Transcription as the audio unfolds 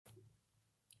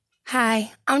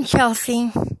Hi, I'm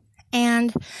Chelsea,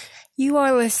 and you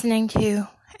are listening to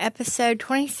episode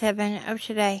 27 of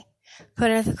Today,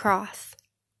 Foot of the Cross.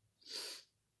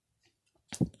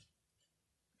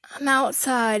 I'm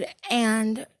outside,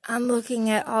 and I'm looking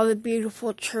at all the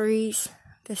beautiful trees,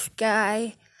 the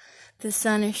sky, the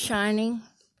sun is shining.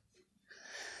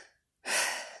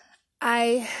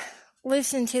 I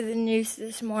listened to the news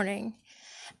this morning,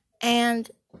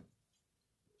 and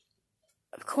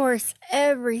of course,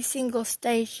 every single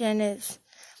station is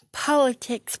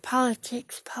politics. I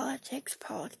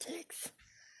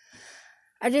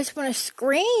just want to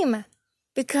scream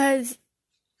because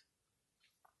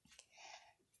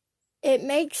it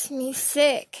makes me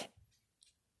sick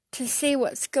to see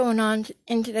what's going on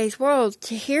in today's world.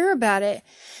 To hear about it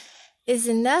is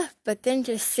enough, but then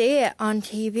to see it on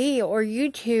TV or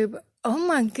YouTube, oh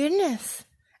my goodness.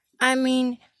 I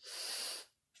mean,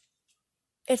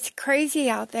 it's crazy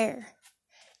out there.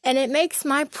 And it makes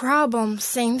my problem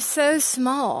seem so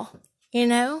small, you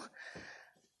know?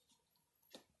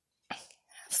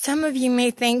 Some of you may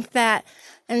think that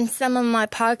in some of my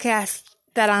podcasts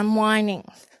that I'm whining.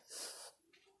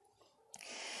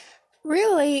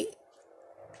 Really,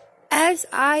 as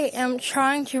I am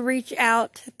trying to reach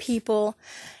out to people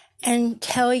and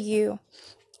tell you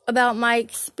about my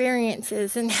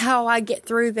experiences and how I get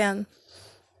through them,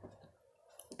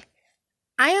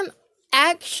 I am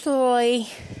actually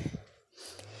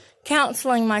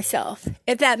counseling myself,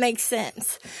 if that makes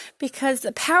sense, because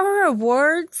the power of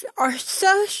words are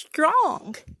so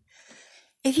strong.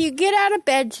 If you get out of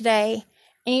bed today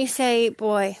and you say,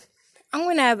 boy, I'm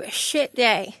going to have a shit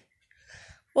day,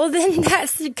 well, then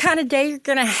that's the kind of day you're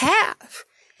going to have.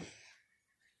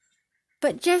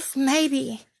 But just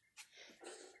maybe,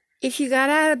 if you got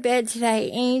out of bed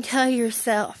today and you tell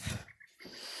yourself,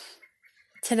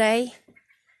 today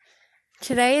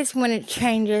is when it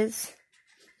changes.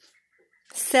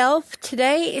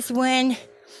 Today is when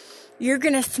you're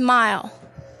going to smile.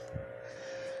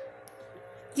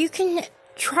 You can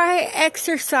try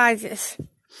exercises.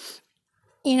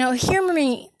 Hear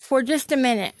me for just a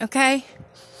minute, okay?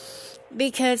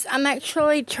 Because I'm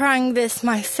actually trying this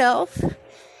myself.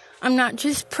 I'm not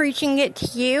just preaching it to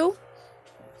you.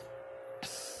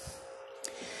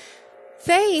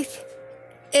 Faith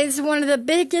is one of the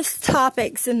biggest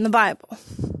topics in the Bible.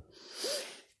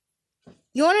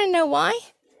 You want to know why?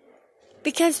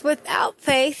 Because without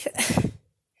faith,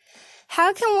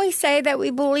 how can we say that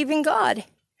we believe in God?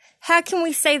 How can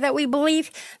we say that we believe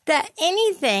that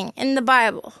anything in the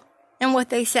Bible and what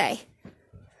they say,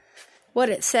 what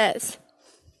it says?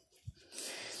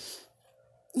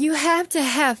 You have to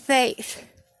have faith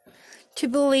to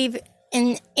believe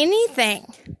in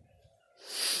anything.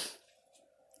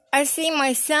 I see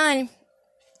my son,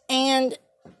 and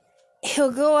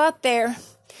he'll go up there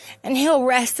and he'll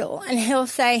wrestle and he'll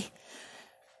say,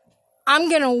 I'm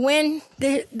going to win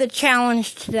the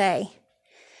challenge today.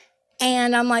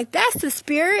 And I'm like, that's the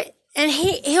spirit. And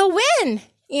he'll win,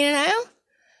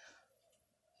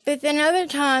 But then other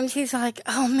times he's like,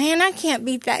 oh man, I can't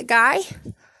beat that guy.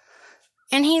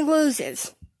 And he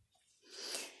loses.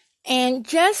 And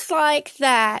just like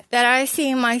that I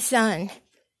see my son,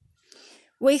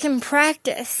 we can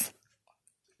practice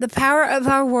the power of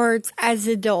our words as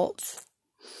adults.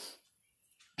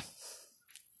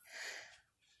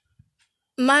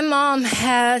 My mom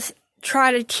has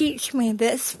tried to teach me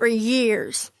this for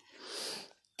years.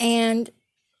 And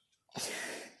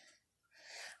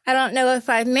I don't know if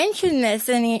I've mentioned this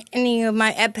in any of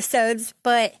my episodes,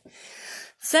 but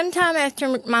sometime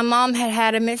after my mom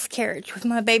had a miscarriage with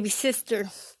my baby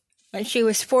sister when she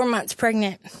was 4 months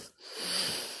pregnant,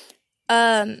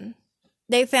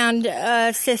 they found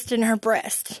a cyst in her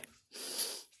breast.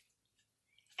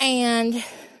 And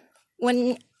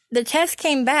when the test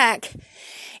came back,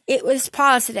 it was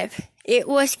positive. It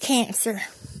was cancer.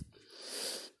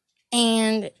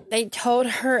 And they told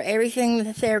her everything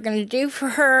that they were going to do for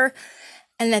her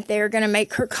and that they were going to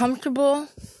make her comfortable.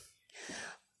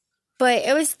 But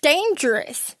it was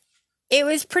dangerous. It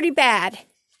was pretty bad.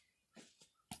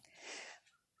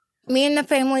 Me and the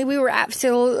family, we were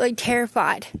absolutely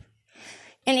terrified.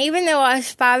 And even though I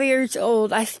was 5 years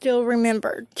old, I still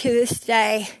remember to this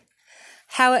day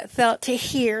how it felt to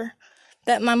hear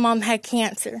that my mom had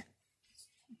cancer.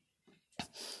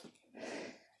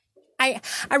 I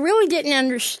really didn't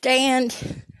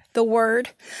understand the word,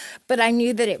 but I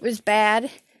knew that it was bad.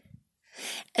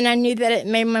 And I knew that it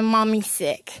made my mommy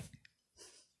sick.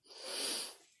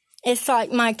 It's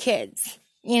like my kids,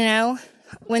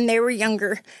 when they were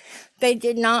younger, they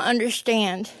did not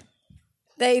understand.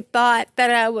 They thought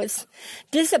that I was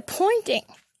disappointing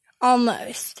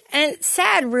almost. And it's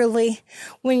sad, really,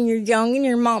 when you're young and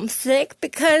your mom's sick,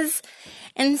 because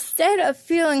instead of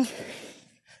feeling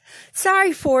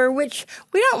sorry for her, which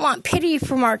we don't want pity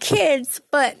from our kids,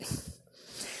 but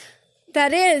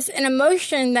that is an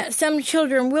emotion that some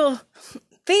children will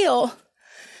feel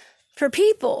for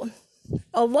people.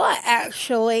 A lot,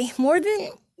 actually, more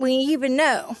than we even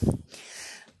know.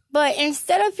 But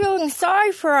instead of feeling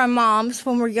sorry for our moms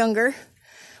when we're younger,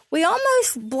 we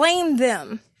almost blame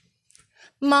them.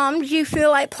 Mom, do you feel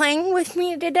like playing with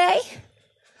me today?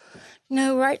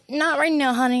 No, not right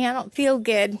now, honey. I don't feel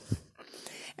good.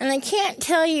 And I can't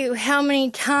tell you how many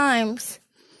times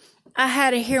I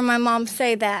had to hear my mom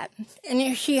say that. And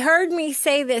if she heard me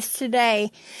say this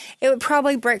today, it would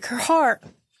probably break her heart.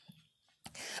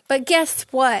 But guess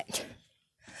what?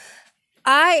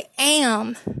 I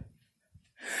am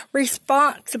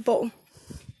responsible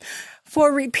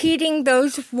for repeating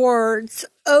those words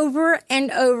over and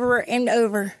over and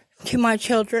over to my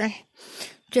children,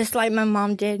 just like my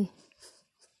mom did.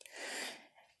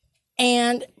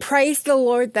 And praise the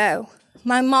Lord, though,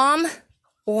 my mom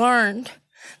learned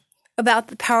about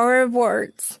the power of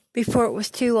words before it was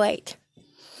too late.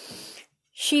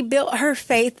 She built her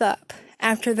faith up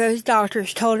after those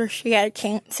doctors told her she had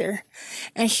cancer,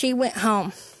 and she went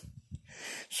home.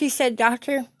 She said,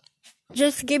 "Doctor,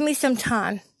 just give me some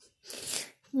time."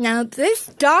 Now, this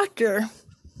doctor,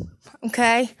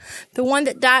 okay, the one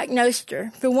that diagnosed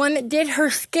her, the one that did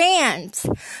her scans,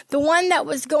 the one that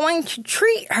was going to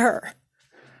treat her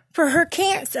for her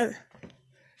cancer,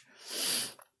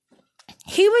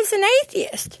 he was an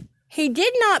atheist. He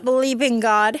did not believe in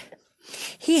God.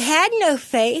 He had no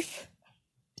faith.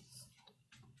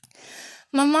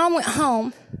 My mom went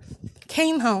home,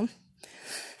 came home.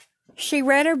 She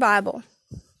read her Bible.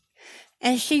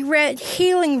 And she read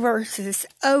healing verses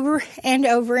over and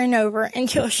over and over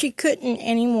until she couldn't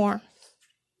anymore.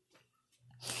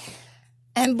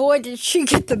 And boy, did she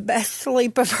get the best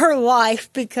sleep of her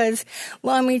life, because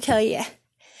let me tell you,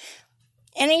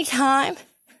 anytime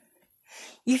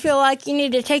you feel like you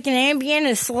need to take an Ambien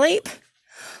to sleep,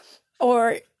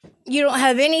 or you don't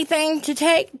have anything to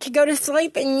take to go to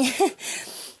sleep,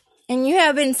 and you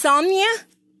have insomnia,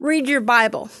 read your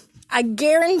Bible. I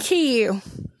guarantee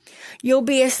you'll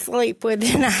be asleep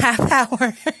within a half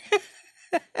hour.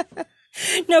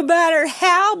 No matter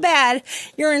how bad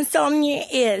your insomnia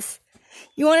is.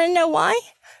 You want to know why?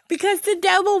 Because the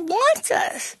devil wants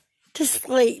us to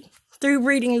sleep through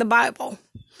reading the Bible.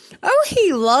 Oh,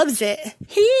 he loves it.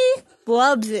 He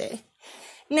loves it.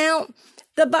 Now,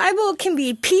 the Bible can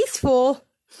be peaceful,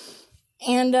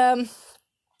 and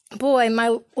boy,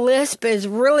 my lisp is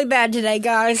really bad today,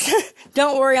 guys.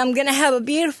 Don't worry, I'm going to have a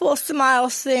beautiful smile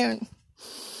soon.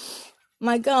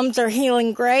 My gums are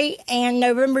healing great, and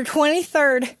November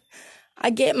 23rd, I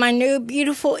get my new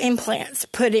beautiful implants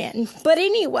put in. But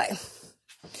anyway,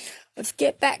 let's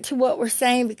get back to what we're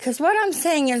saying, because what I'm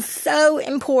saying is so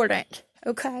important,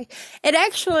 okay? It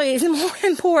actually is more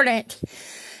important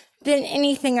than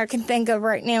anything I can think of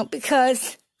right now,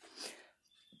 because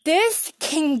this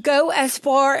can go as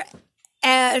far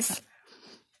as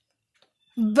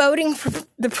voting for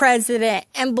the president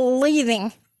and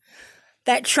believing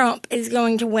that Trump is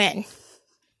going to win.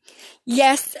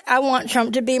 Yes, I want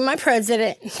Trump to be my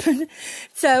president.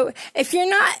 So if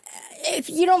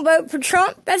you don't vote for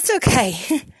Trump, that's okay.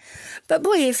 But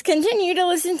please continue to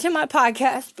listen to my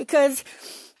podcast, because,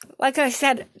 like I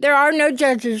said, there are no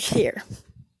judges here.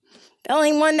 The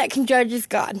only one that can judge is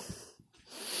God.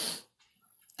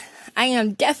 I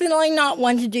am definitely not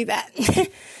one to do that.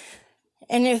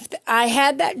 And if I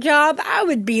had that job, I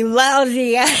would be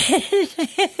lousy at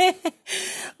it.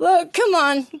 Look, come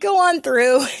on, go on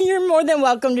through. You're more than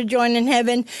welcome to join in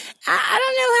heaven. I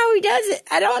don't know how he does it.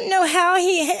 I don't know how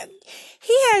he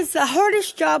has the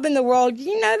hardest job in the world. Do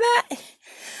you know that?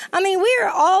 I mean, we are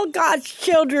all God's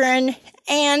children,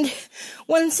 and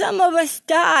when some of us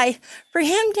die, for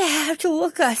him to have to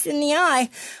look us in the eye,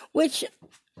 which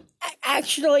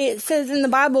actually it says in the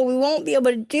Bible we won't be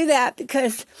able to do that,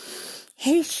 because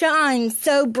he shines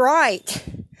so bright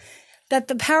that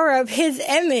the power of his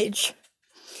image,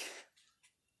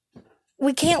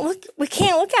 we can't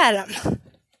look at him.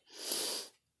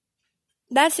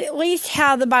 That's at least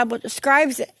how the Bible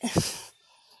describes it.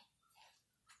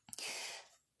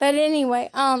 But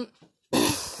anyway,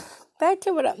 back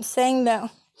to what I'm saying though.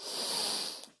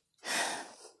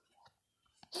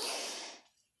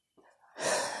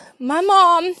 My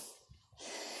mom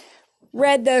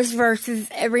read those verses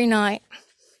every night,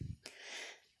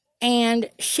 and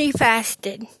she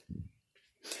fasted,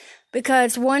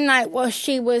 because one night while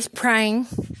she was praying,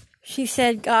 she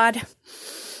said, "God,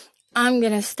 I'm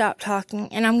going to stop talking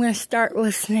and I'm going to start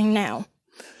listening now.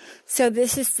 So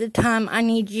this is the time I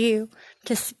need you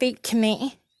to speak to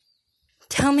me.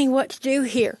 Tell me what to do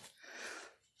here.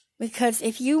 Because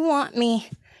if you want me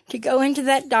to go into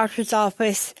that doctor's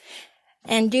office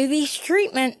and do these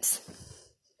treatments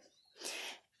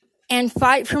and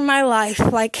fight for my life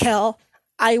like hell,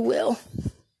 I will.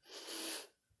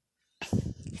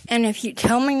 And if you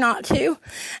tell me not to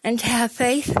and to have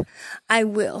faith, I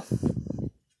will.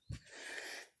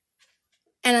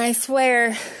 And I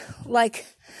swear, like,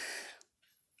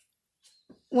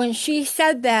 when she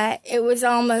said that, it was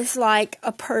almost like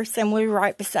a person was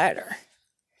right beside her.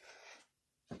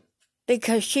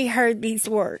 Because she heard these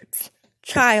words.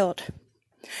 Child,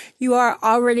 you are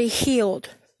already healed.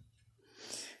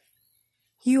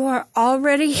 You are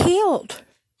already healed.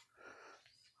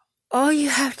 All you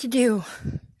have to do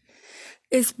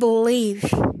is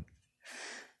believe.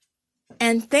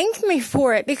 And thank me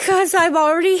for it because I've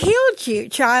already healed you,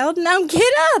 child. Now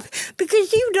get up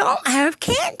because you don't have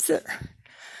cancer.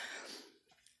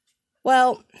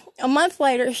 Well, a month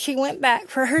later, she went back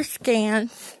for her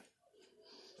scans.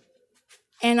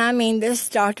 And I mean, this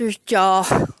doctor's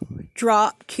jaw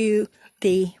dropped to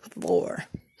the floor.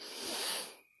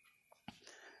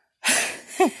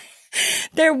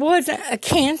 There wasn't a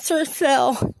cancer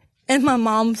cell in my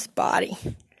mom's body.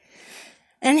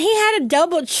 And he had to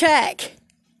double check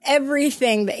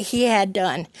everything that he had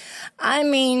done. I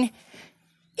mean,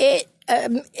 it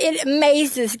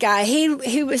amazed this guy.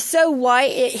 He was so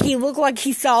white, he looked like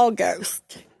he saw a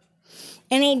ghost.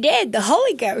 And he did, the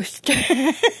Holy Ghost.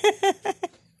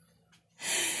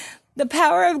 The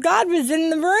power of God was in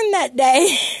the room that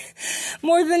day,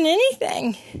 more than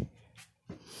anything.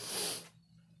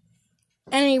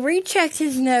 And he rechecked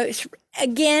his notes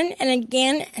again and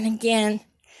again and again.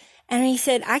 And he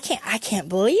said, I can't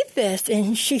believe this.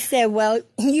 And she said, well,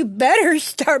 you better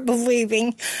start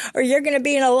believing or you're going to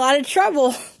be in a lot of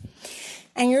trouble.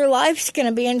 And your life's going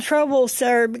to be in trouble,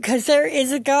 sir, because there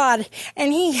is a God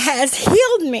and he has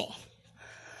healed me.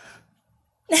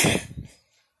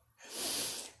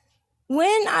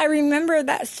 When I remember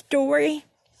that story,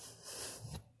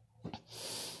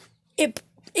 it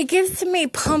gets me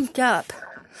pumped up,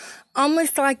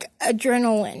 almost like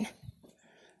adrenaline.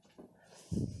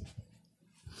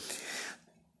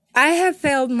 I have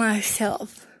failed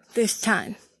myself this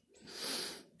time,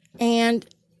 and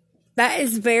that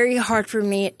is very hard for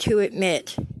me to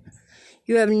admit.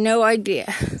 You have no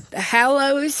idea. The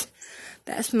Hallows,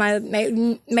 that's my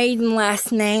maiden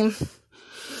last name,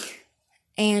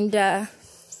 and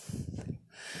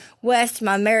West,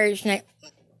 my marriage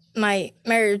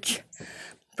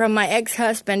from my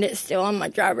ex-husband, it's still on my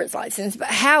driver's license. But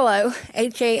Hallow,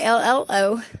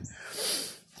 Hallo,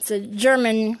 it's a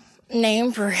German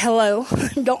name for hello.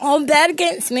 Don't hold that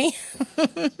against me.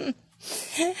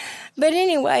 But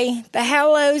anyway, the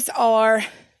Hallows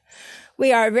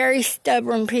we are very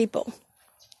stubborn people.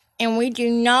 And we do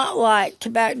not like to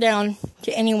back down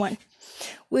to anyone.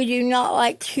 We do not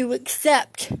like to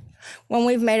accept when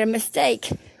we've made a mistake.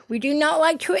 We do not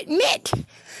like to admit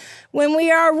when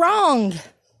we are wrong.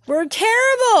 We're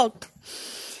terrible.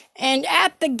 And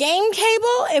at the game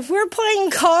table, if we're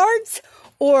playing cards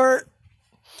or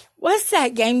what's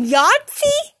that game?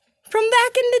 Yahtzee from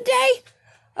back in the day?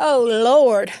 Oh,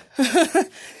 Lord.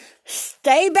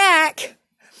 Stay back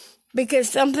because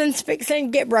something's fixing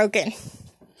to get broken.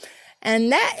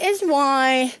 And that is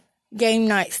why game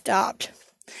night stopped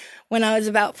when I was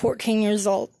about 14 years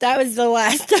old. That was the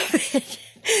last of it.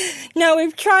 Now,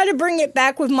 we've tried to bring it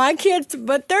back with my kids,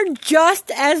 but they're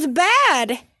just as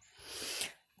bad.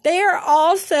 They are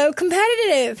all so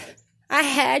competitive. I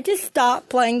had to stop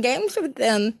playing games with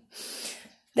them.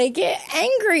 They get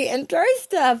angry and throw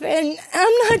stuff, and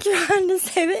I'm not trying to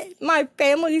say that my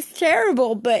family's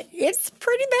terrible, but it's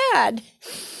pretty bad.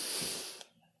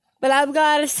 But I've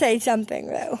got to say something,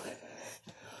 though.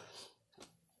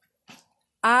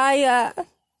 I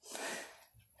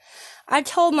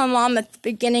told my mom at the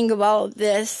beginning of all of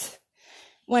this,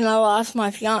 when I lost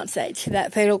my fiance to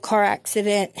that fatal car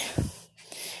accident,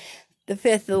 the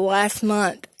 5th of the last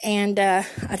month, and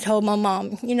I told my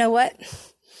mom, you know what?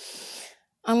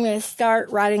 I'm going to start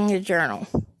writing a journal.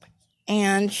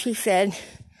 And she said,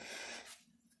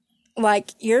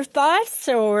 like, your thoughts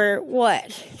or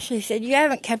what? She said, you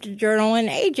haven't kept a journal in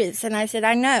ages. And I said,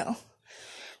 I know.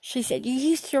 She said, you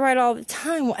used to write all the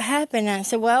time. What happened? And I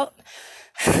said, well,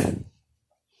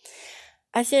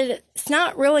 it's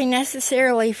not really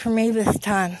necessarily for me this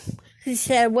time. She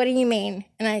said, what do you mean?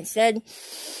 And I said,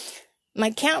 my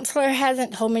counselor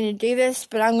hasn't told me to do this,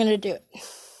 but I'm going to do it.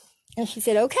 And she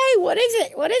said, okay, what is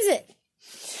it? What is it?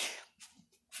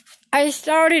 I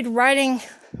started writing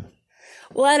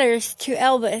letters to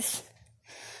Elvis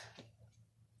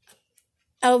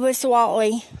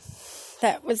Watley.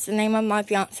 That was the name of my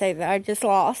fiance that I just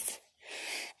lost.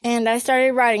 And I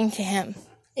started writing to him.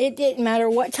 It didn't matter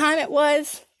what time it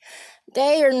was,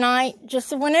 day or night,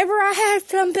 just whenever I had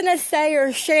something to say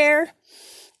or share,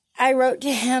 I wrote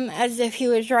to him as if he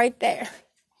was right there.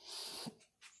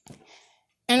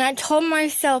 And I told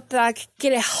myself that I could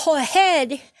get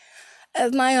ahead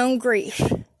of my own grief.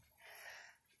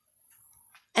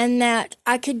 And that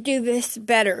I could do this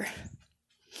better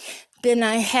than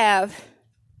I have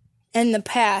in the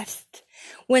past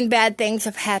when bad things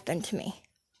have happened to me.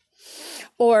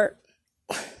 Or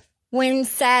when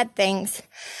sad things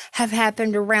have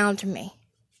happened around me.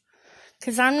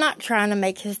 Because I'm not trying to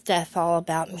make his death all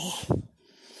about me.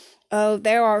 Oh,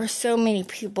 there are so many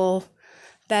people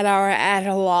that are at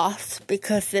a loss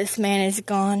because this man is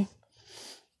gone.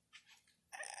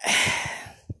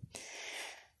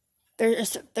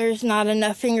 There's not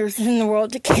enough fingers in the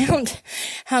world to count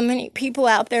how many people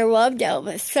out there loved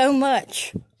Elvis so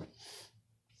much.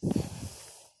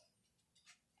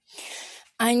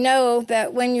 I know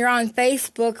that when you're on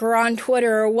Facebook or on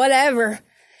Twitter or whatever,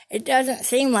 it doesn't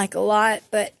seem like a lot,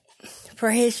 but for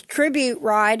his tribute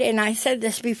ride, and I said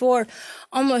this before,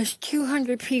 almost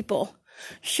 200 people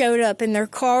showed up in their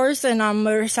cars and on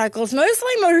motorcycles,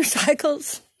 mostly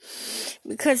motorcycles,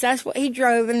 because that's what he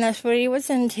drove and that's what he was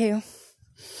into.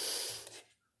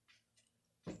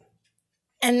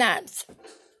 And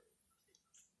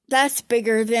that's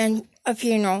bigger than a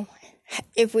funeral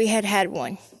if we had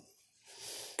one.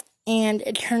 And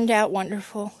it turned out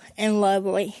wonderful and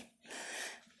lovely.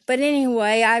 But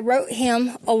anyway, I wrote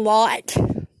him a lot.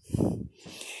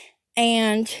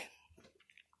 And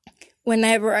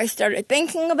whenever I started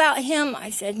thinking about him, I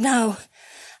said, no,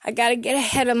 I got to get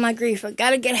ahead of my grief.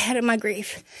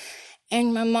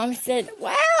 And my mom said,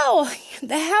 wow,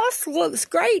 the house looks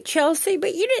great, Chelsea,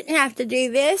 but you didn't have to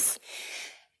do this.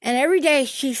 And every day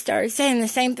she started saying the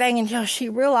same thing until she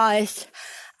realized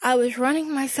I was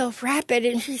running myself rapid.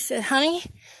 And she said, honey,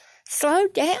 slow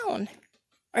down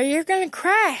or you're going to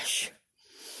crash.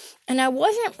 And I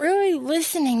wasn't really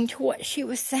listening to what she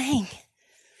was saying.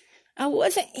 I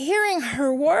wasn't hearing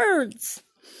her words.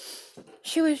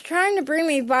 She was trying to bring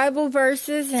me Bible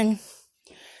verses and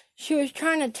she was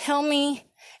trying to tell me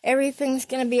everything's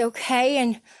going to be okay.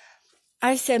 And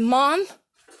I said, Mom,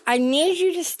 I need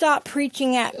you to stop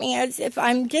preaching at me as if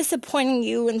I'm disappointing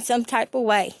you in some type of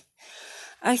way.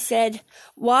 I said,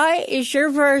 why is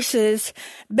your verses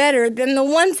better than the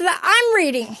ones that I'm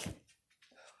reading?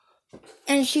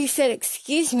 And she said,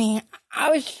 excuse me, I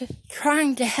was just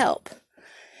trying to help.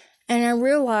 And I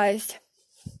realized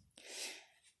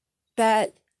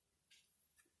that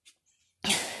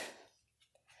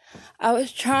I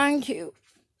was trying to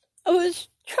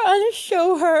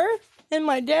show her and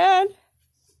my dad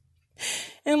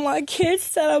and my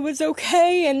kids that I was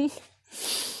okay. And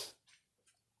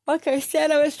like I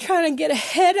said, I was trying to get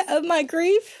ahead of my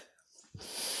grief.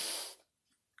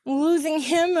 Losing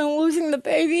him and losing the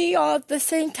baby all at the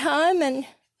same time. And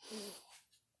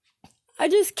I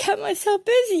just kept myself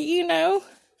busy, In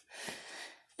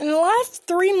the last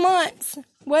 3 months,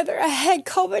 whether I had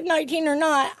COVID-19 or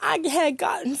not, I had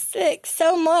gotten sick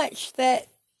so much that,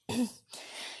 me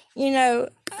and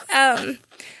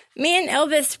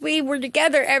Elvis, we were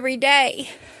together every day.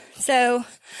 So,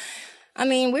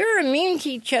 we were immune to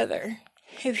each other.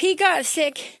 If he got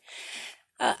sick,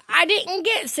 I didn't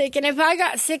get sick. And if I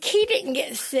got sick, he didn't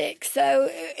get sick. So,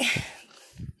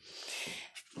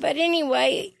 but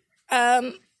anyway,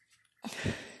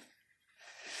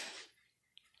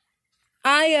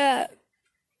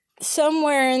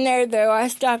 somewhere in there, though, I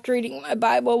stopped reading my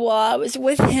Bible while I was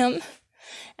with him.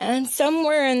 And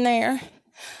somewhere in there,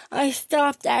 I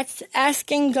stopped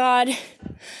asking God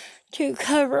to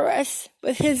cover us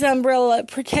with his umbrella of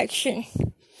protection.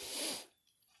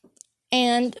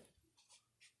 And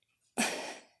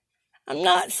I'm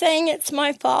not saying it's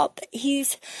my fault that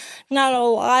he's not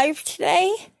alive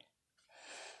today.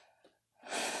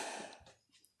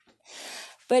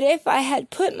 But if I had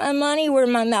put my money where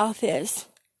my mouth is,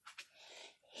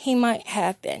 he might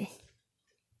have been.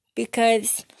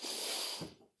 Because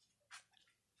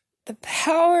the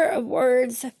power of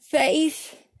words of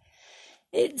faith,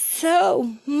 it's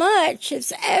so much,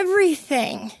 it's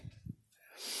everything.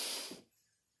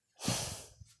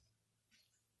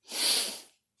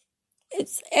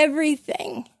 It's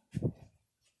everything.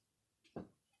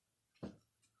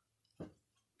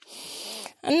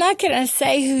 I'm not going to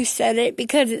say who said it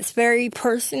because it's very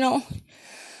personal.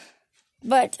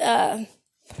 But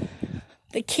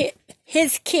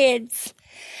his kids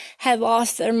had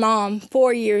lost their mom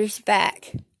 4 years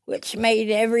back, which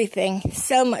made everything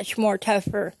so much more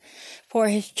tougher for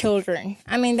his children.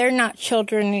 I mean, they're not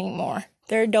children anymore.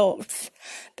 They're adults.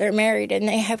 They're married and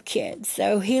they have kids.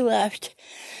 So he left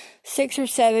 6 or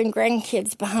 7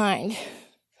 grandkids behind.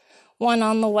 One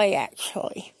on the way,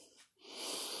 actually.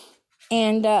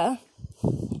 And I'm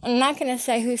not going to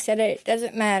say who said it. It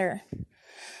doesn't matter.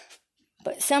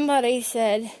 But somebody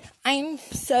said, "I'm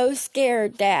so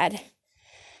scared, Dad."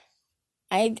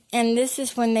 And this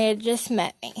is when they had just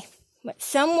met me. But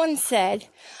someone said,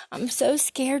 "I'm so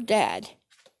scared, Dad.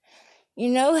 You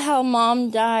know how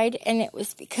Mom died, and it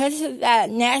was because of that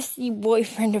nasty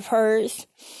boyfriend of hers.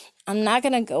 I'm not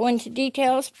going to go into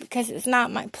details because it's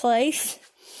not my place."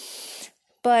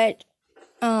 But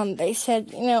they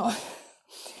said,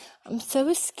 "I'm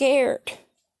so scared.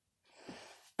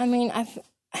 I mean,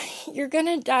 you're going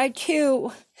to die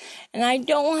too, and I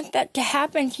don't want that to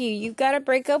happen to you. You've got to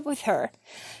break up with her."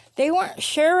 They weren't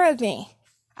sure of me.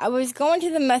 I was going to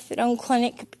the methadone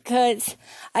clinic because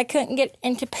I couldn't get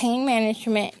into pain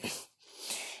management.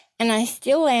 And I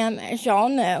still am, as y'all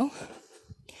know.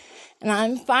 And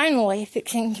I'm finally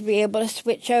fixing to be able to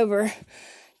switch over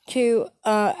to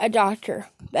a doctor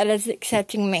that is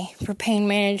accepting me for pain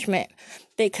management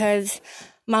because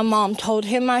my mom told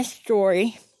him my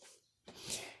story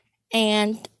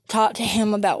and talked to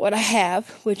him about what I have,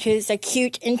 which is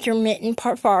acute intermittent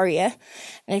porphyria.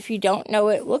 And if you don't know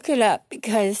it, look it up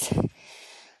because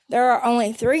there are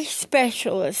only 3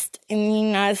 specialists in the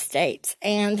United States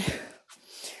and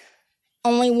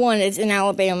only one is in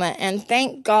Alabama. And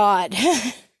thank God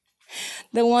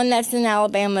the one that's in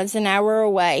Alabama is an hour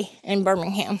away in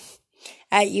Birmingham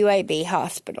at UAB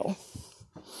Hospital.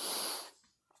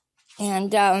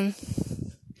 And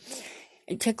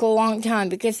it took a long time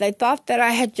because they thought that I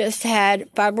had just had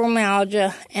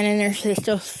fibromyalgia and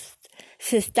interstitial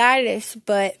cystitis,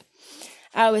 but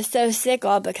I was so sick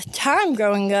all the time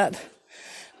growing up,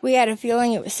 we had a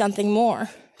feeling it was something more.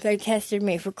 They tested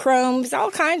me for Crohn's,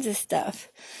 all kinds of stuff.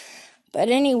 But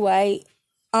anyway,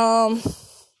 I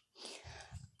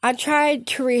tried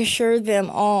to reassure them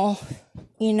all,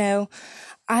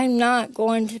 I'm not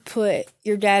going to put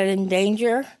your dad in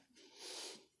danger.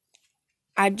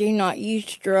 I do not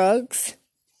use drugs.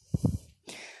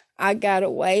 I got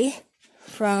away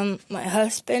from my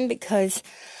husband because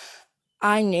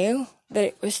I knew that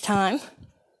it was time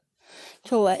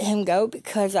to let him go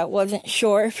because I wasn't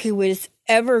sure if he was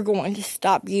ever going to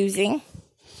stop using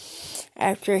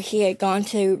after he had gone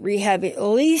to rehab at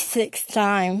least 6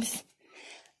 times.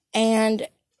 And,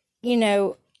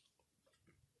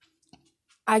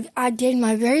 I did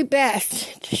my very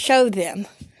best to show them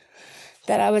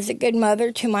that I was a good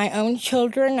mother to my own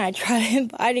children. I tried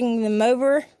inviting them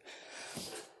over.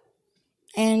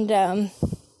 And,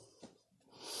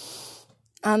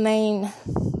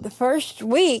 the first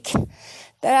week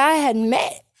that I had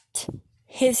met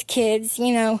his kids,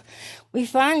 we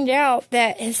found out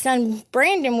that his son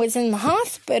Brandon was in the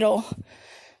hospital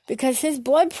because his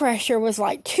blood pressure was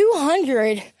like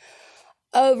 200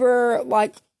 over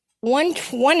like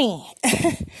 120.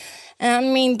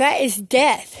 And that is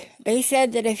death. They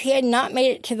said that if he had not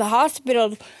made it to the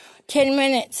hospital 10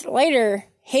 minutes later,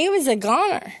 he was a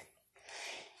goner.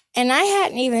 And I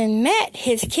hadn't even met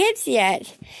his kids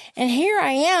yet. And here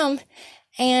I am.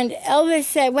 And Elvis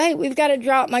said, "Wait, we've got to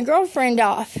drop my girlfriend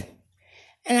off."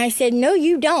 And I said, "No,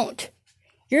 you don't.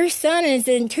 Your son is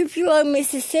in Tupelo,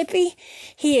 Mississippi.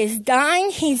 He is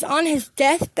dying. He's on his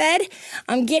deathbed.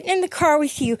 I'm getting in the car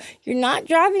with you. You're not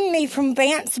driving me from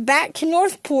Vance back to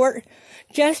Northport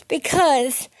just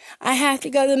because I have to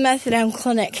go to the methadone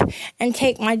clinic and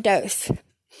take my dose.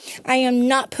 I am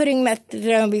not putting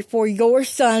methadone before your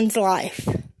son's life."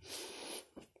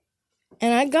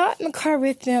 And I got in the car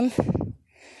with them,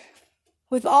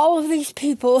 with all of these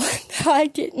people that I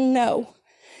didn't know.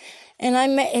 And I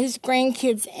met his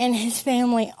grandkids and his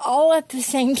family all at the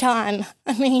same time.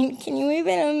 Can you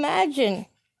even imagine?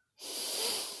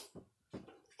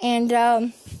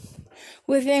 And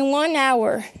within 1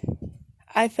 hour,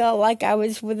 I felt like I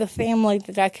was with a family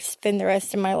that I could spend the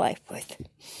rest of my life with.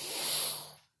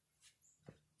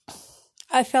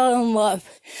 I fell in love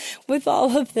with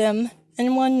all of them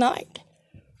in one night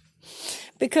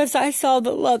because I saw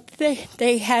the love that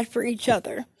they had for each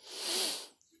other.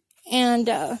 And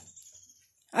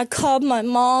I called my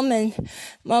mom, and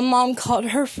my mom called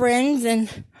her friends,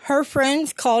 and her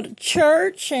friends called a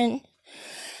church, and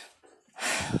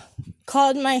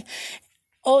called my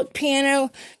old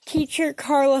piano teacher,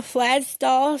 Carla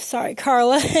Fladstall. Sorry,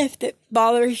 Carla, if it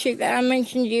bothers you that I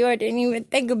mentioned you. I didn't even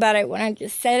think about it when I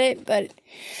just said it, but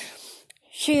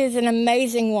she is an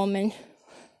amazing woman.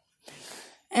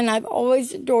 And I've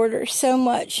always adored her so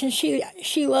much, and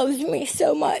she loves me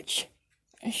so much.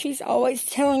 And she's always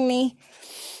telling me,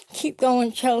 keep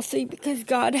going, Chelsea, because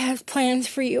God has plans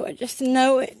for you. I just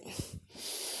know it.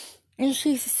 And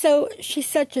she's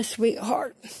such a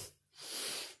sweetheart.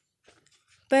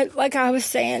 But like I was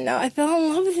saying, though, I fell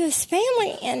in love with this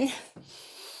family, and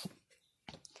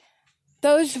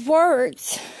those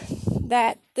words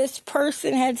that this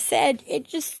person had said, it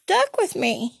just stuck with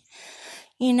me,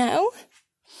 you know?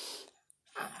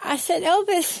 I said,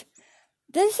 Elvis,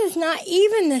 this is not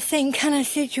even the same kind of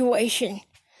situation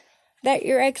that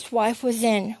your ex-wife was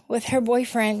in with her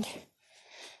boyfriend.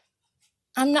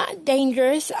 I'm not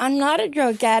dangerous. I'm not a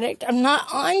drug addict. I'm not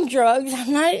on drugs.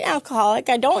 I'm not an alcoholic.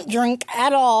 I don't drink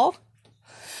at all.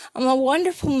 I'm a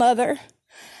wonderful mother.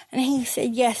 And he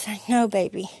said, yes, I know,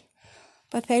 baby.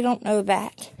 But they don't know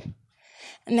that.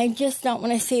 And they just don't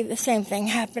want to see the same thing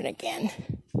happen again.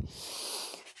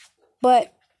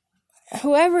 But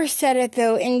whoever said it,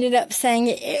 though, ended up saying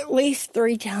it at least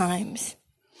 3 times.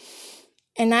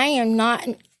 And I am not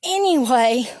in any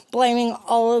way blaming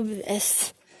all of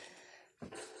this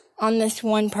on this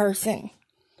one person.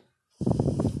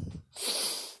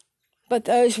 But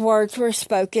those words were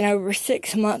spoken over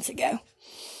 6 months ago.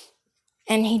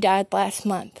 And he died last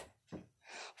month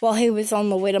while he was on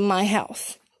the way to my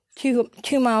house, 2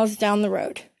 miles down the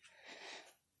road.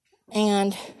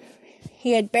 And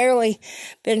he had barely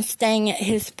been staying at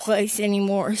his place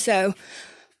anymore, so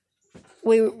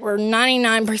we were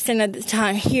 99% of the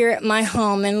time here at my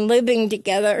home and living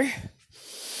together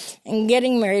and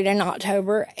getting married in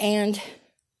October. And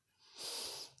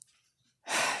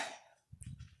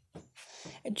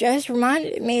it just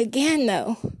reminded me again,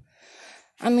 though.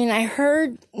 I mean,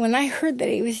 when I heard that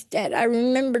he was dead, I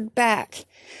remembered back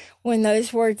when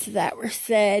those words that were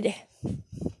said.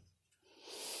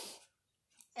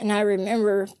 And I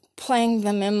remember playing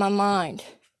them in my mind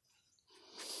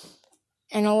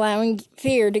and allowing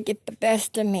fear to get the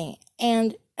best of me.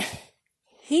 And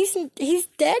he's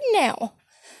dead now.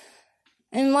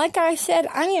 And like I said,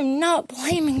 I am not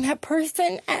blaming that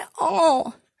person at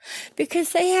all,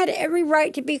 because they had every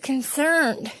right to be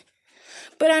concerned.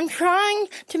 But I'm trying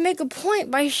to make a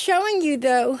point by showing you,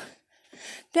 though,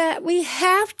 that we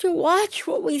have to watch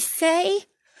what we say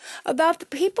about the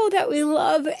people that we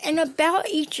love and about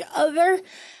each other,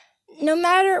 no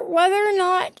matter whether or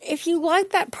not, if you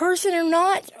like that person or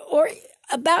not, or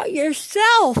about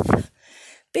yourself.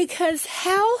 Because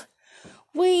how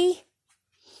we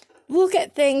look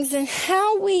at things and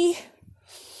how we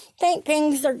think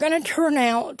things are going to turn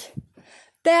out,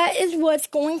 that is what's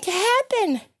going to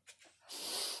happen.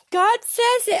 God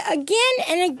says it again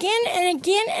and again and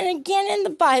again and again in the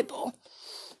Bible.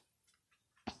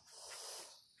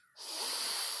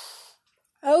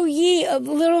 O ye of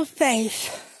little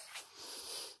faith,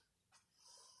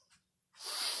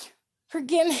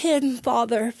 forgive him,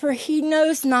 Father, for he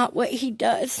knows not what he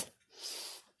does.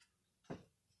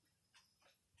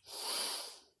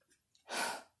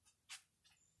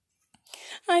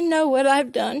 I know what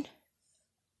I've done.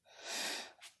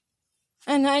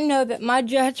 And I know that my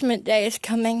judgment day is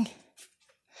coming.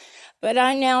 But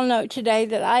I now know today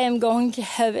that I am going to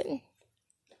heaven.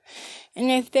 And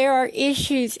if there are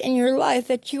issues in your life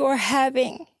that you are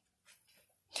having,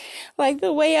 like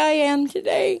the way I am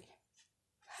today,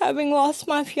 having lost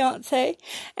my fiance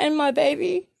and my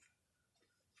baby,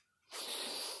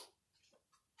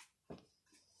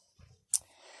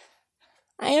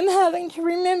 I am having to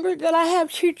remember that I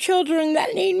have 2 children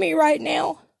that need me right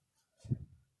now.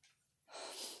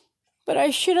 But I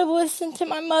should have listened to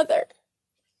my mother.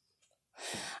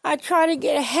 I tried to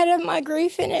get ahead of my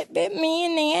grief and it bit me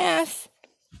in the ass,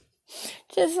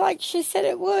 just like she said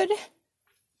it would.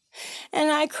 And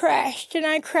I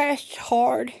crashed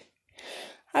hard.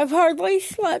 I've hardly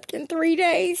slept in 3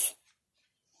 days.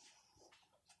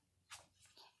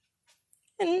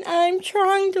 And I'm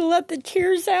trying to let the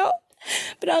tears out,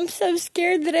 but I'm so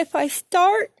scared that if I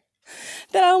start,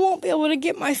 that I won't be able to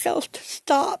get myself to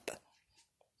stop.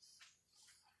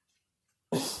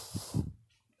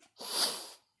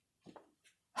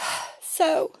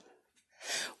 So,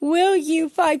 will you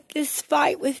fight this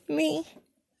fight with me?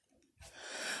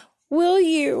 Will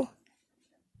you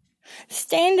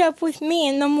stand up with me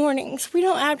in the mornings? We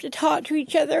don't have to talk to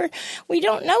each other. We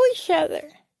don't know each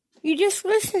other. You just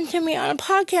listen to me on a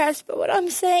podcast. But what I'm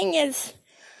saying is,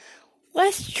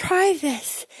 let's try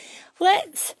this.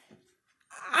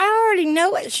 I already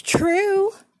know it's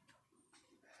true.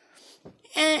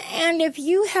 And if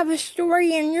you have a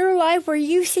story in your life where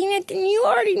you've seen it, then you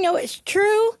already know it's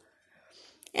true.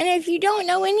 And if you don't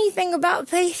know anything about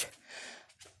faith,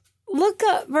 look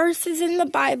up verses in the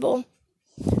Bible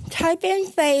type in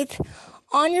faith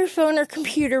on your phone or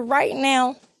computer right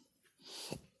now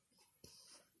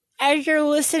as you're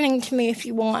listening to me if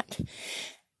you want.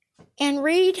 And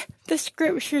read the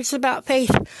scriptures about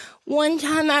faith one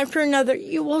time after another.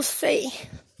 You will see.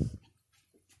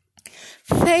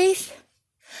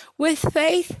 With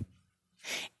faith,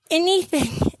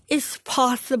 anything is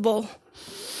possible.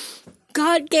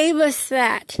 God gave us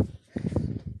that.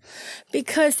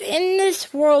 Because in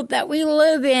this world that we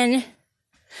live in,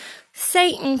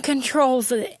 Satan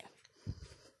controls it.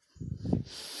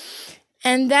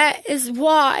 And that is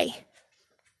why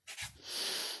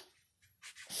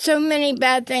so many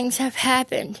bad things have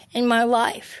happened in my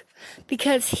life.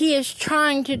 Because he is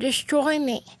trying to destroy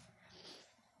me.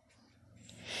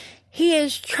 He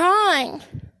is trying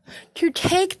to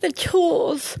take the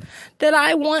tools that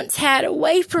I once had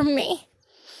away from me.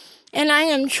 And I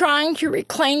am trying to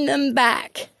reclaim them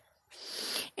back.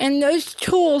 And those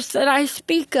tools that I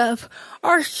speak of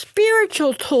are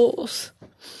spiritual tools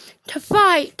to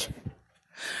fight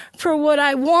for what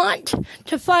I want,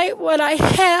 to fight what I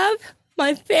have,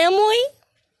 my family,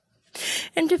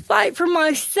 and to fight for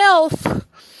myself.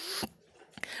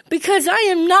 Because I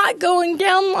am not going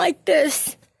down like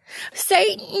this.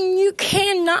 Satan, you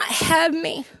cannot have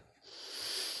me.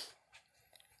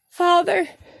 Father,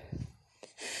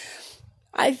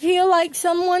 I feel like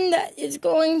someone that is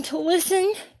going to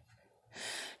listen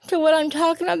to what I'm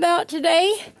talking about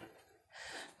today,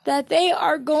 that they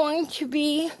are going to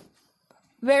be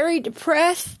very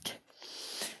depressed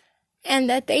and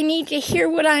that they need to hear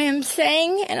what I am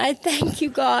saying. And I thank you,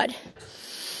 God,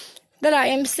 that I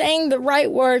am saying the right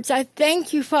words. I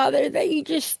thank you, Father, that you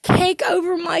just take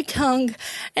over my tongue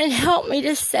and help me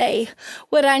to say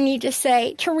what I need to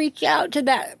say, to reach out to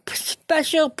that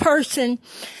special person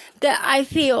that I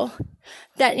feel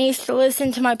that needs to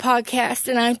listen to my podcast.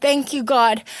 And I thank you,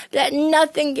 God, that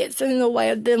nothing gets in the way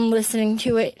of them listening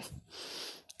to it.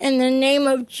 In the name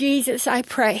of Jesus, I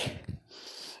pray.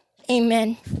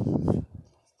 Amen.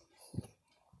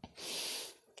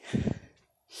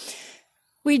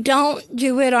 We don't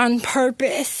do it on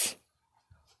purpose.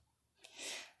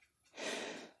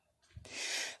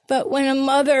 But when a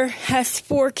mother has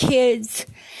 4 kids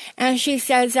and she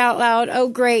says out loud, "Oh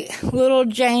great, little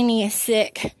Janie is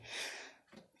sick."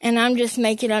 And I'm just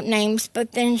making up names.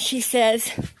 But then she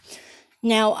says,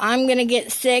 "Now I'm going to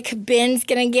get sick, Ben's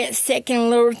going to get sick, and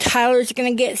little Tyler's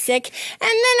going to get sick. And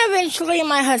then eventually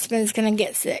my husband's going to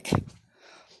get sick."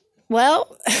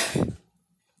 Well,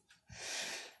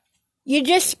 you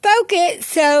just spoke it,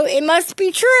 so it must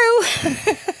be true.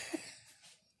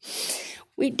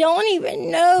 We don't even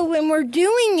know when we're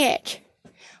doing it.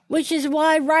 Which is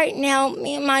why right now,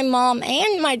 me and my mom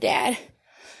and my dad,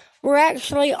 we're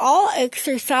actually all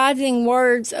exercising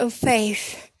words of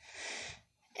faith.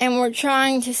 And we're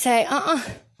trying to say,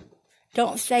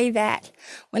 don't say that.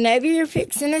 Whenever you're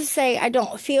fixing to say, "I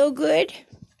don't feel good,"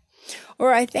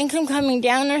 or "I think I'm coming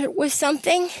down with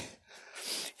something,"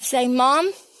 say,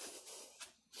 "Mom,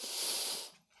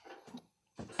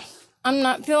 I'm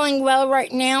not feeling well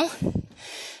right now,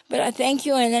 but I thank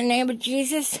you in the name of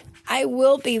Jesus, I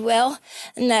will be well,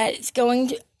 and that it's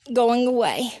going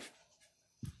away."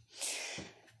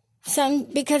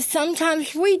 Because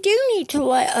sometimes we do need to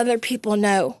let other people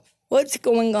know what's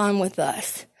going on with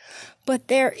us. But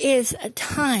there is a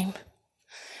time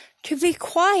to be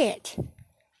quiet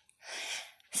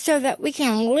so that we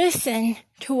can listen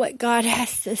to what God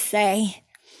has to say.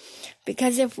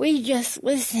 Because if we just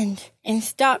listened and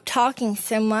stopped talking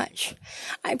so much,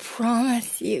 I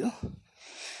promise you,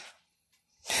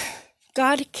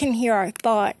 God can hear our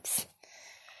thoughts.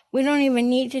 We don't even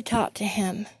need to talk to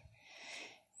Him.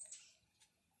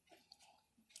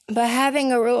 But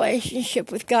having a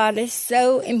relationship with God is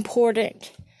so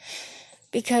important.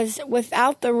 Because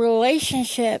without the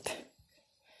relationship,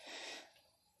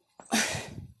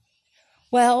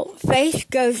 well, faith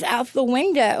goes out the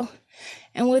window.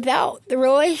 And without the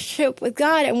relationship with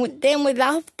God, and then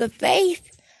without the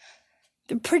faith,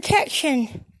 the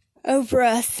protection over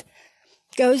us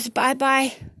goes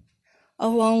bye-bye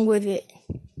along with it.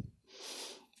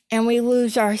 And we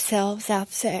lose ourselves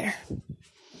out there.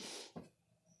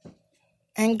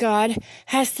 And God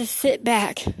has to sit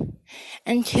back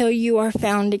until you are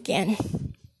found again.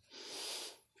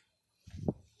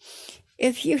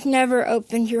 If you've never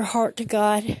opened your heart to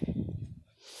God,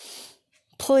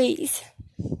 please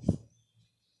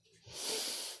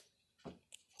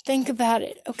think about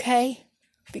it, okay?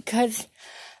 Because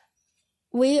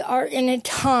we are in a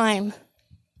time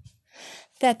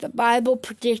that the Bible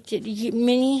predicted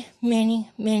many, many,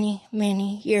 many,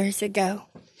 many years ago.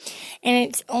 And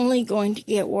it's only going to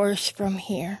get worse from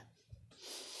here.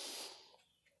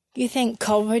 You think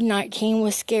COVID-19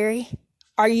 was scary?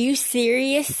 Are you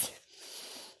serious?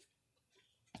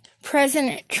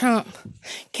 President Trump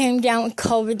came down with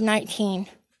COVID-19.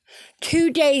 2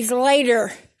 days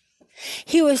later,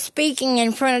 he was speaking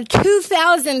in front of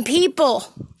 2,000 people.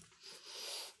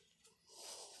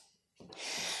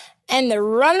 And the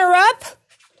runner-up,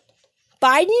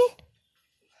 Biden,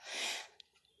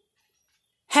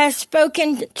 has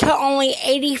spoken to only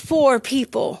 84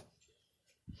 people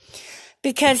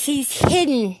because he's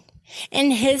hidden in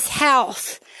his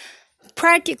house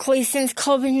practically since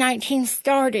COVID-19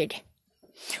 started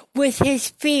with his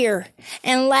fear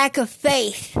and lack of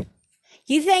faith.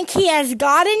 You think he has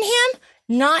God in him?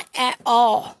 Not at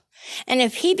all. And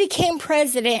if he became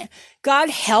president, God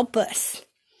help us.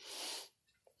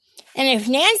 And if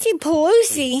Nancy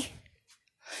Pelosi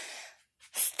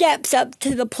steps up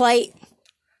to the plate,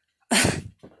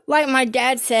 like my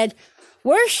dad said,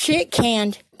 we're shit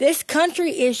canned. This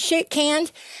country is shit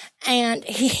canned. And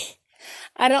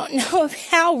I don't know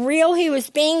how real he was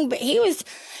being, but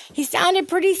he sounded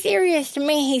pretty serious to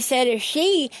me. He said if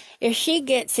she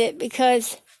gets it,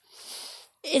 because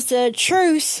it's a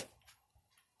truce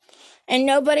and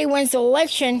nobody wins the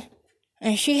election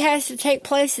and she has to take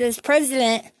place as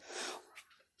president,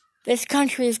 this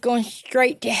country is going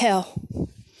straight to hell.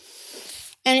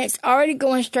 And it's already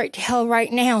going straight to hell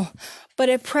right now. But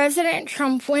if President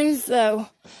Trump wins, though,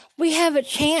 we have a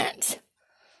chance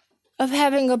of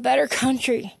having a better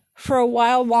country for a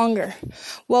while longer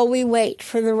while we wait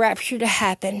for the rapture to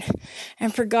happen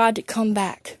and for God to come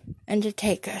back and to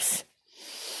take us.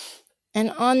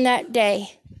 And on that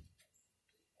day,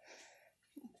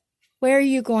 where are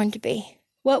you going to be?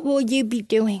 What will you be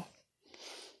doing?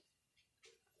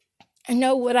 I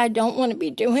know what I don't want to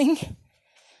be doing.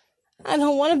 I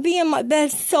don't want to be in my bed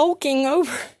sulking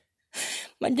over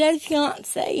my dead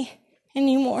fiance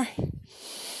anymore.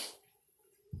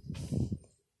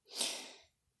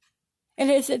 It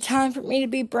is a time for me to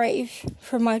be brave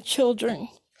for my children.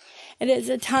 It is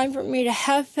a time for me to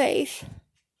have faith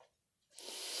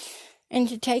and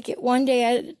to take it one day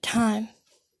at a time.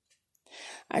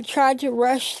 I tried to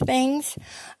rush things.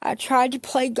 I tried to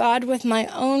play God with my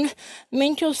own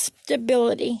mental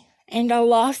stability, and I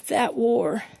lost that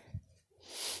war.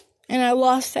 And I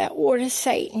lost that war to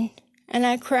Satan, and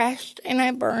I crashed and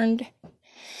I burned.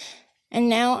 And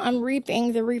now I'm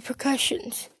reaping the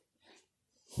repercussions.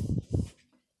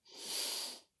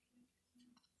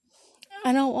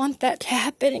 I don't want that to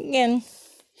happen again.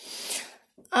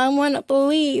 I want to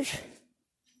believe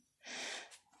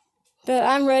that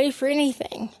I'm ready for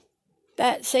anything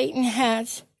that Satan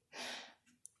has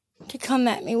to come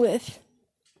at me with.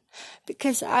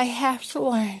 Because I have to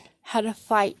learn how to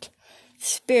fight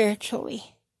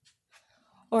spiritually,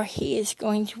 or he is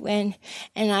going to win,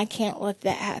 and I can't let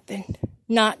that happen.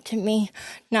 Not to me,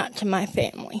 not to my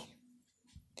family.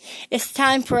 It's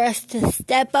time for us to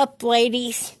step up,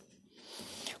 ladies.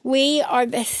 We are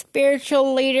the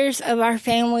spiritual leaders of our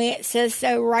family. It says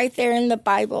so right there in the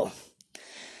Bible.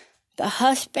 The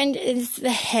husband is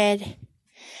the head,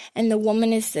 and the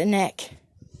woman is the neck.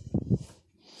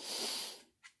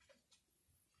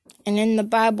 And in the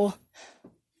Bible,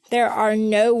 there are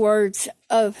no words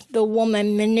of the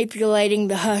woman manipulating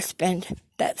the husband.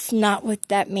 That's not what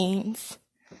that means.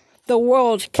 The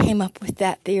world came up with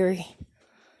that theory,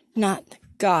 not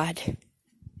God.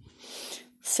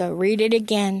 So read it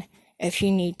again if you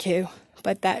need to,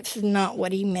 but that's not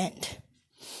what he meant.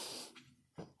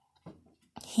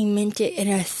 He meant it in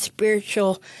a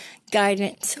spiritual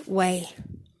guidance way,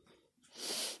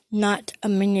 not a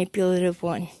manipulative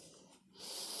one.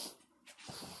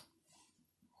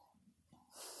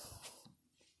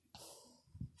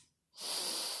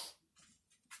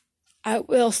 I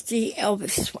will see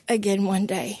Elvis again one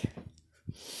day.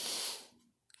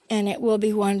 And it will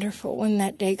be wonderful when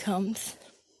that day comes.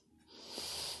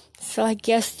 So like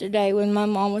yesterday when my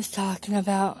mom was talking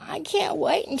about, I can't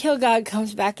wait until God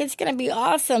comes back. It's going to be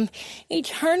awesome.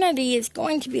 Eternity is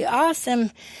going to be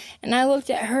awesome. And I looked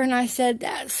at her and I said,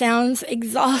 that sounds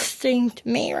exhausting to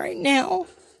me right now.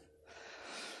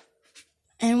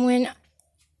 And when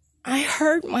I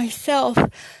heard myself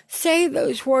say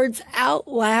those words out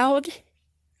loud,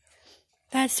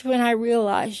 that's when I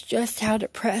realized just how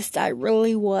depressed I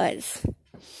really was.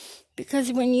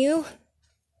 Because when you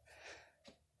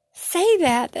say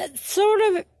that sort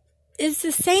of is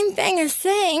the same thing as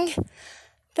saying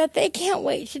that they can't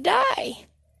wait to die.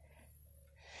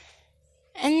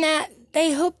 And that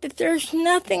they hope that there's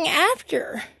nothing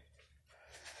after.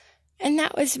 And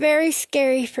that was very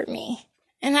scary for me.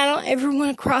 And I don't ever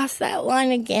want to cross that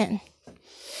line again.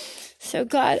 So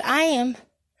God, I am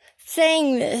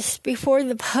saying this before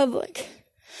the public,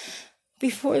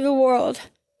 before the world,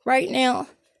 right now.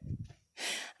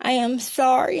 I am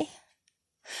sorry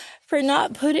for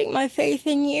not putting my faith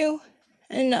in you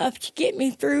enough to get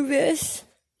me through this.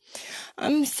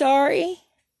 I'm sorry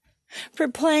for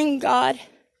playing God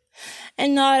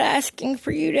and not asking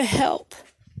for you to help.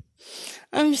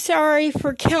 I'm sorry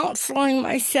for counseling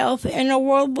myself in a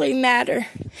worldly matter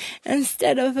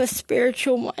instead of a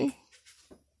spiritual one.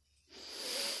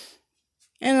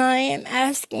 And I am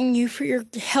asking you for your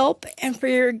help and for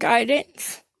your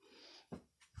guidance.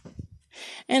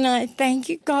 And I thank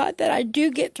you, God, that I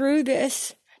do get through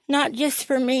this, not just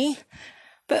for me,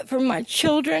 but for my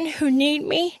children who need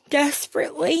me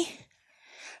desperately,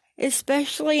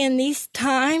 especially in these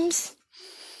times,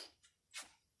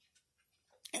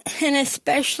 and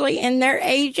especially in their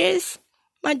ages.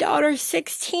 My daughter's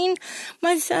 16,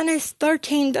 my son is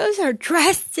 13. Those are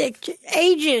drastic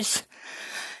ages.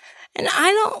 And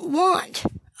I don't want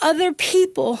other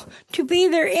people to be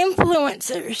their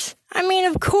influencers. I mean,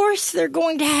 of course they're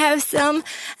going to have some,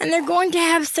 and they're going to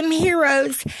have some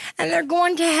heroes, and they're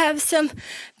going to have some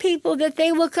people that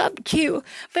they look up to,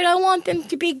 but I want them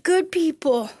to be good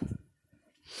people.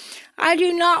 I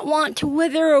do not want to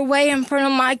wither away in front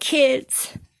of my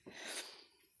kids,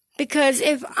 because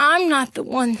if I'm not the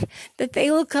one that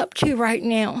they look up to right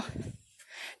now,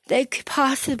 they could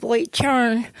possibly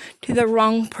turn to the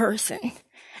wrong person,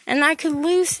 and I could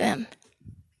lose them.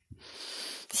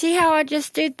 See how I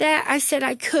just did that? I said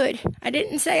I could. I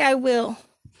didn't say I will.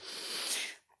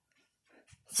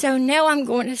 So now I'm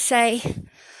going to say,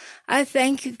 I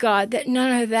thank you, God, that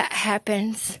none of that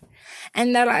happens,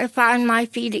 and that I find my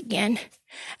feet again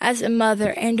as a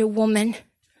mother and a woman.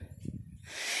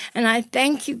 And I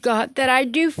thank you, God, that I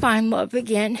do find love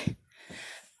again,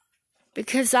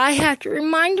 because I have to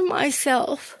remind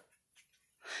myself,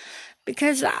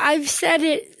 because I've said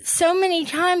it so many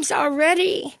times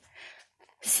already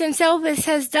since Elvis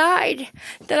has died,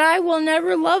 that I will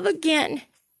never love again.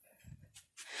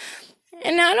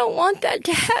 And I don't want that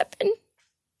to happen.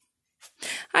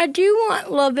 I do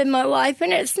want love in my life,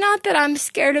 and it's not that I'm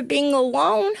scared of being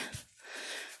alone,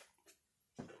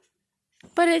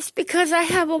 but it's because I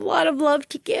have a lot of love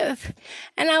to give,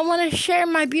 and I want to share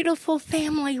my beautiful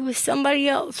family with somebody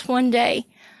else one day.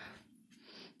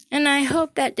 And I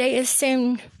hope that day is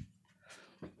soon.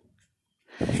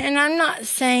 And I'm not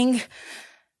saying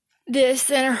this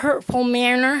in a hurtful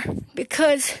manner,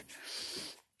 because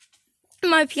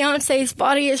my fiance's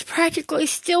body is practically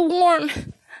still warm.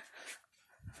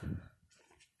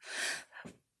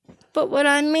 But what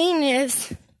I mean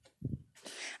is,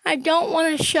 I don't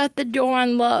want to shut the door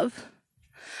on love.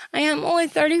 I am only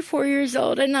 34 years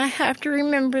old, and I have to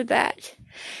remember that.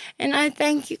 And I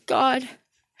thank you, God,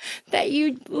 that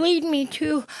you lead me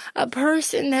to a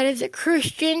person that is a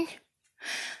Christian,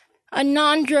 a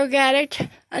non-drug addict,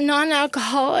 a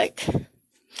non-alcoholic,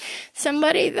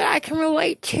 somebody that I can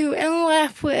relate to and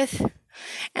laugh with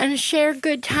and share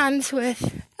good times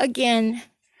with again.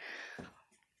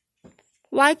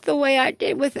 Like the way I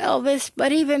did with Elvis,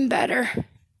 but even better.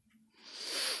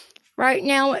 Right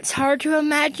now, it's hard to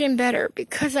imagine better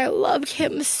because I loved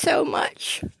him so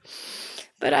much.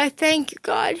 But I thank you,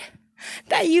 God,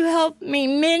 that you helped me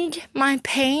mend my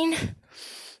pain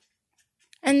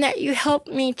and that you helped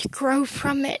me to grow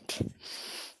from it.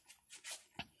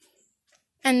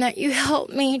 And that you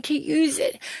helped me to use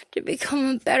it to become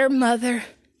a better mother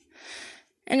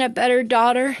and a better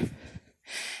daughter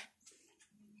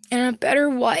and a better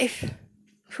wife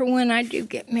for when I do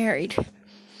get married.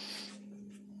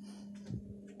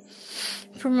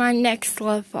 For my next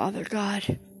love, Father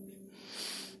God.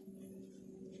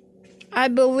 I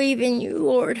believe in you,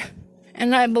 Lord,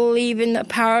 and I believe in the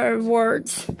power of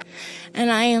words,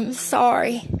 and I am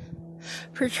sorry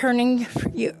for turning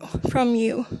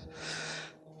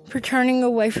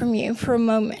away from you for a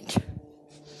moment.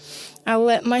 I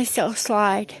let myself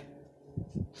slide,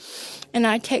 and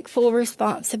I take full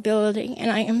responsibility,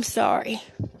 and I am sorry.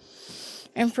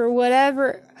 And for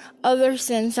whatever other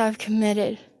sins I've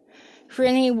committed, for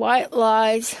any white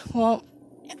lies, well,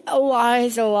 a lie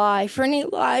is a lie. For any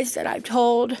lies that I've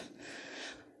told,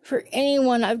 for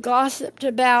anyone I've gossiped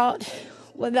about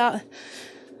without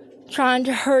trying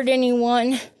to hurt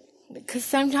anyone, because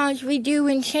sometimes we do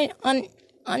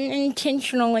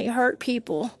unintentionally hurt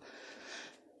people,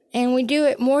 and we do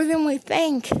it more than we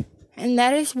think, and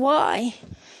that is why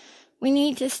we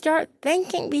need to start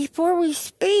thinking before we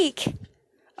speak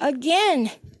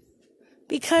again,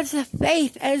 because of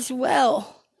faith as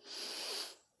well.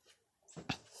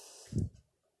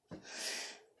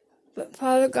 But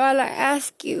Father God, I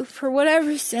ask you for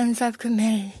whatever sins I've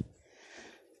committed,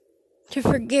 to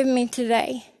forgive me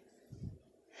today.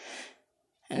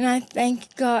 And I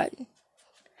thank God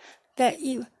that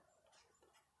you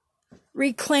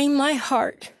reclaim my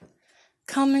heart,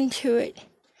 come into it.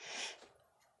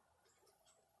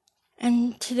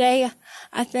 And today,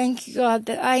 I thank God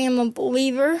that I am a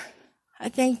believer. I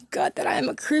thank God that I am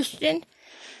a Christian.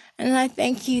 And I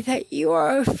thank you that you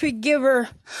are a forgiver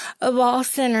of all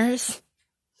sinners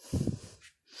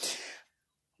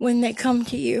when they come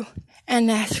to you and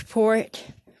ask for it.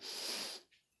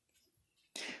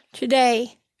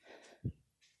 Today,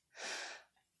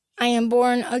 I am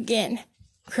born again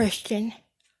Christian.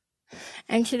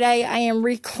 And today I am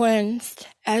re-cleansed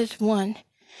as one.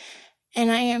 And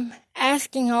I am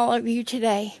asking all of you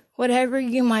today, whatever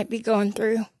you might be going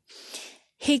through,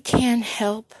 He can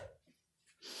help.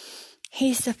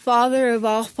 He's the Father of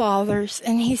all fathers,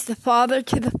 and He's the father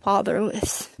to the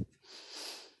fatherless.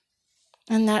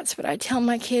 And that's what I tell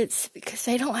my kids, because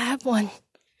they don't have one.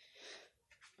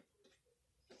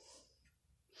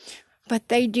 But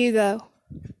they do, though.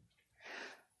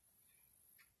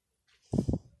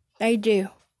 They do.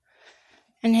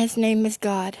 And His name is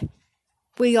God.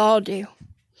 We all do.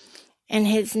 And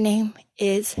His name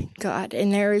is God.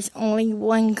 And there is only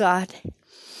one God.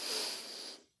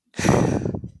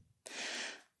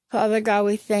 Father God,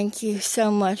 we thank you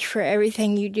so much for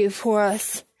everything you do for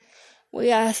us. We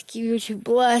ask you to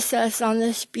bless us on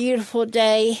this beautiful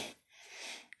day.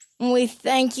 And we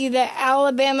thank you that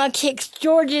Alabama kicks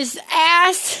Georgia's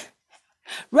ass.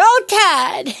 Roll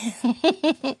Tide!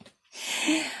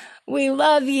 We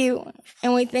love you,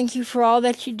 and we thank you for all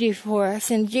that you do for us.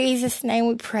 In Jesus' name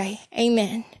we pray.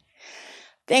 Amen.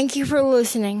 Thank you for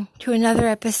listening to another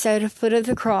episode of Foot of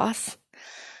the Cross.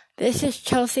 This is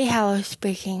Chelsea Hallow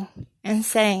speaking and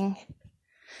saying,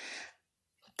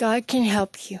 God can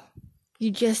help you. You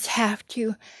just have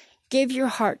to give your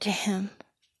heart to Him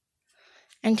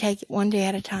and take it one day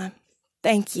at a time.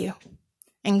 Thank you,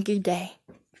 and good day.